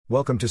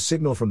Welcome to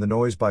Signal from the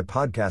Noise by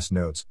Podcast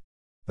Notes,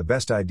 the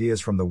best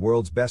ideas from the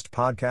world's best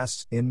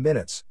podcasts in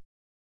minutes.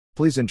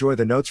 Please enjoy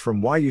the notes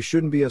from Why You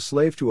Shouldn't Be a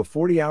Slave to a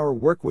 40-Hour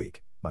Workweek,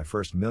 My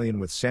First Million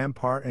with Sam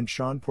Parr and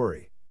Shaan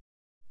Puri.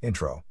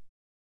 Intro.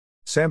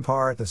 Sam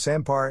Parr and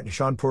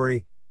Shaan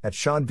Puri, at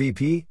Shaan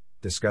VP,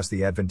 discuss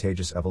the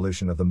advantageous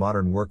evolution of the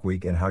modern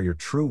workweek and how your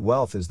true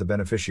wealth is the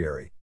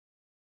beneficiary.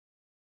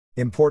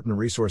 Important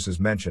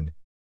resources mentioned: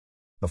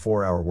 The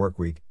 4-Hour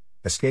Workweek,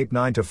 Escape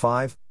 9 to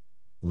 5,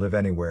 Live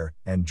Anywhere,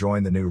 and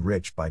Join the New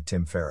Rich by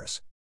Tim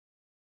Ferriss.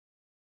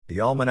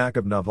 The Almanac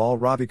of Naval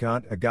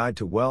Ravikant, A Guide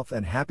to Wealth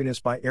and Happiness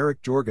by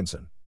Erik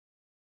Jorgensen.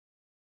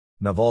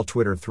 Naval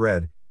Twitter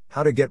thread,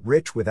 How to Get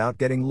Rich Without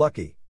Getting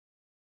Lucky.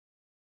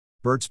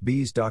 Burt's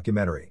Bees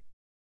documentary.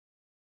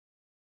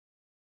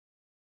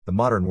 The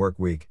Modern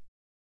Workweek.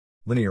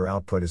 Linear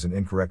output is an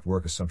incorrect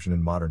work assumption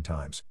in modern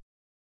times.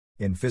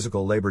 In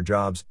physical labor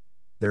jobs,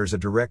 there is a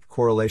direct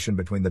correlation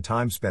between the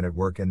time spent at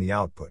work and the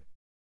output.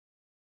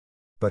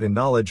 But in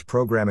knowledge,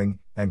 programming,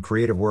 and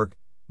creative work,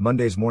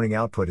 Monday's morning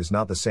output is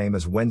not the same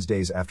as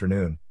Wednesday's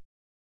afternoon.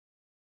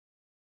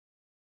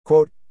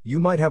 Quote, you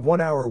might have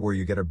 1 hour where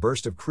you get a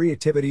burst of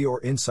creativity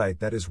or insight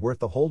that is worth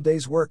the whole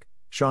day's work.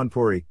 Shaan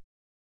Puri.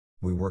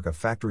 We work a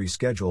factory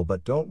schedule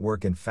but don't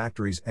work in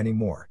factories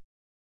anymore.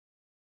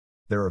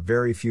 There are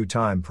very few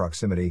time,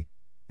 proximity,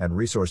 and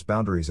resource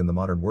boundaries in the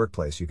modern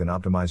workplace. You can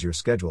optimize your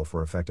schedule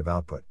for effective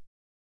output.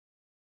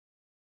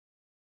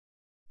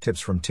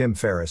 Tips from Tim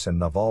Ferriss and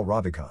Naval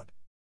Ravikant.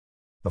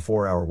 The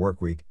 4-Hour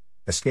Workweek,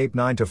 Escape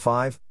 9 to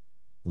 5,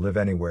 Live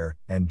Anywhere,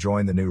 and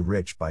Join the New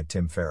Rich by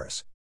Tim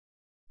Ferriss.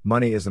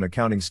 Money is an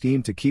accounting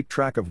scheme to keep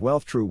track of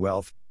wealth. True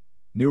wealth,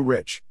 new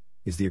rich,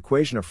 is the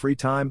equation of free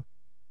time,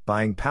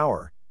 buying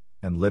power,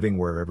 and living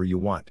wherever you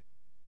want.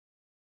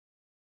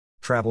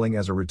 Traveling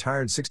as a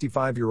retired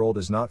 65-year-old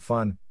is not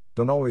fun.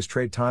 Don't always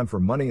trade time for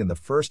money in the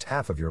first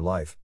half of your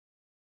life.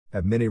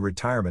 Have many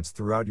retirements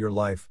throughout your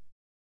life.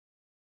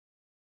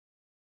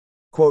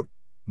 Quote,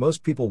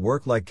 most people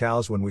work like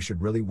cows when we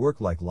should really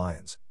work like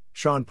lions.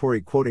 Shaan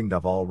Puri quoting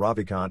Naval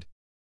Ravikant.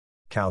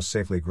 Cows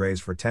safely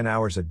graze for 10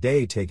 hours a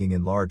day, taking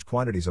in large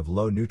quantities of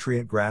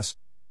low-nutrient grass,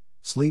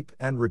 sleep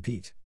and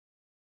repeat.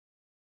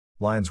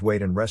 Lions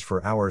wait and rest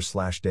for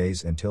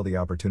hours/days until the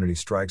opportunity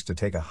strikes to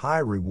take a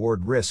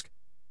high-reward risk,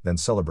 then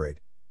celebrate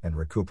and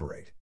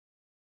recuperate.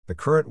 The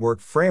current work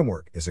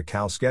framework is a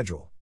cow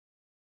schedule.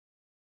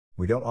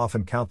 We don't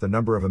often count the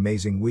number of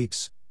amazing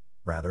weeks,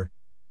 rather,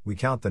 we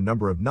count the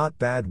number of not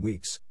bad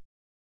weeks.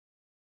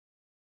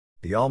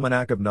 The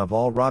Almanac of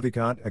Naval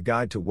Ravikant, A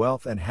Guide to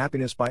Wealth and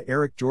Happiness by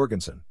Erik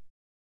Jorgensen.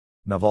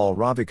 Naval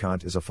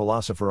Ravikant is a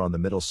philosopher on the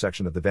middle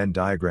section of the Venn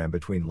diagram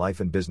between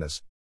life and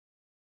business.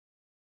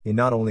 He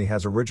not only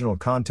has original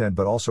content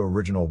but also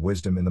original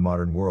wisdom in the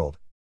modern world.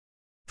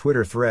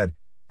 Twitter thread,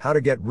 How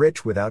to Get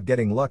Rich Without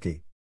Getting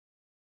Lucky.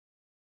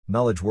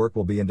 Knowledge work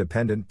will be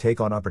independent,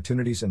 take on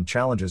opportunities and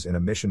challenges in a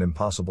Mission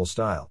Impossible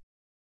style.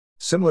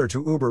 Similar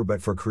to Uber but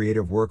for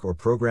creative work or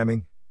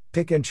programming,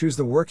 pick and choose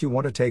the work you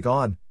want to take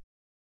on.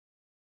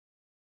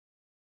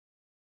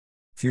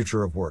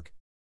 Future of work.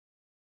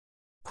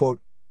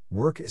 Quote,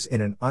 work is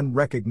in an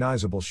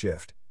unrecognizable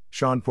shift.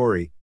 Shaan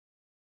Puri.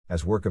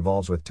 As work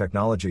evolves with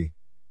technology,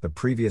 the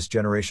previous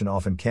generation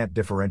often can't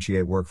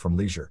differentiate work from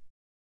leisure.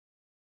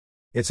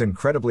 It's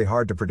incredibly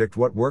hard to predict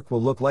what work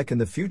will look like in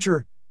the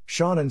future.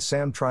 Shaan and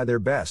Sam try their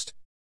best.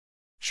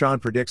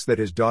 Shaan predicts that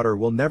his daughter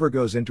will never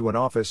goes into an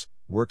office,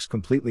 works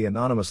completely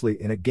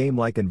anonymously in a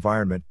game-like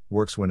environment,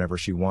 works whenever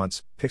she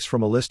wants, picks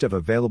from a list of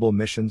available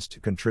missions to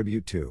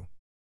contribute to.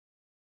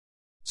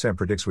 Sam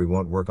predicts we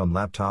won't work on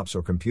laptops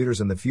or computers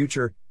in the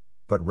future,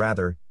 but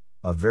rather,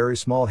 a very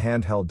small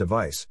handheld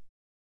device.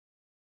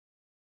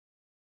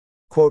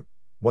 Quote,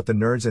 what the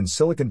nerds in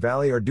Silicon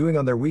Valley are doing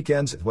on their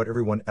weekends is what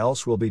everyone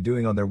else will be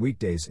doing on their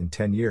weekdays in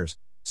 10 years,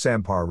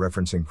 Sam Parr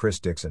referencing Chris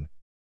Dixon.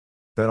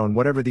 Bet on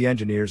whatever the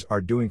engineers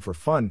are doing for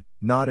fun,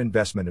 not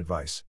investment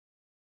advice.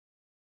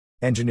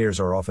 Engineers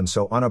are often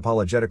so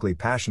unapologetically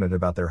passionate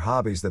about their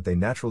hobbies that they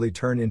naturally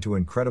turn into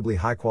incredibly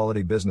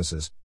high-quality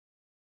businesses.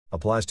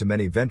 Applies to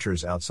many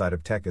ventures outside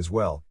of tech as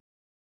well.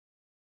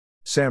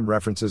 Sam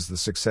references the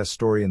success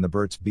story in the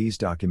Burt's Bees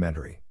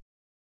documentary.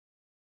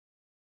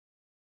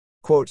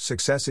 Quote,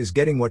 success is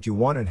getting what you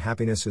want and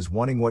happiness is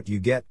wanting what you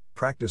get,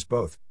 practice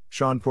both.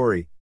 Shaan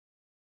Puri.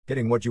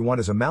 Getting what you want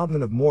is a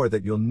mountain of more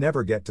that you'll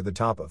never get to the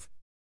top of.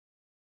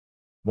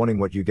 Wanting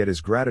what you get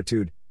is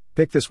gratitude.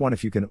 Pick this one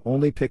if you can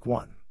only pick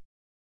one.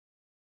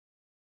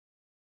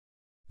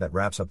 That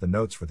wraps up the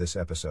notes for this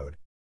episode.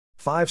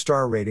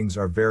 5-star ratings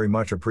are very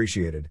much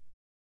appreciated.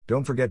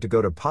 Don't forget to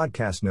go to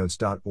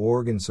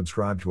podcastnotes.org and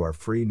subscribe to our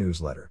free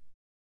newsletter.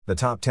 The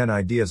top 10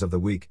 ideas of the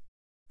week.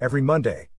 Every Monday.